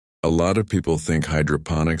A lot of people think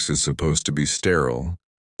hydroponics is supposed to be sterile,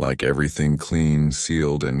 like everything clean,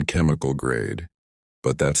 sealed, and chemical grade.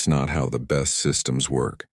 But that's not how the best systems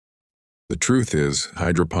work. The truth is,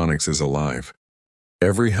 hydroponics is alive.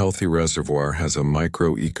 Every healthy reservoir has a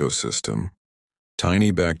micro-ecosystem,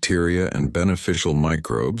 tiny bacteria and beneficial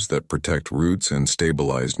microbes that protect roots and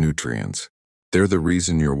stabilize nutrients. They're the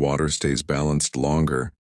reason your water stays balanced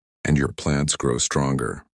longer and your plants grow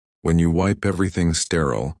stronger. When you wipe everything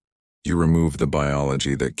sterile, you remove the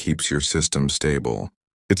biology that keeps your system stable.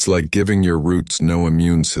 It's like giving your roots no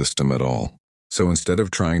immune system at all. So instead of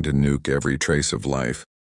trying to nuke every trace of life,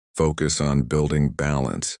 focus on building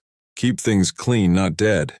balance. Keep things clean, not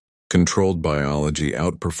dead. Controlled biology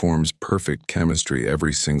outperforms perfect chemistry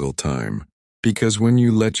every single time. Because when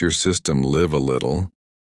you let your system live a little,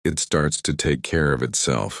 it starts to take care of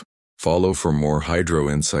itself. Follow for more hydro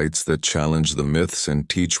insights that challenge the myths and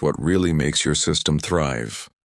teach what really makes your system thrive.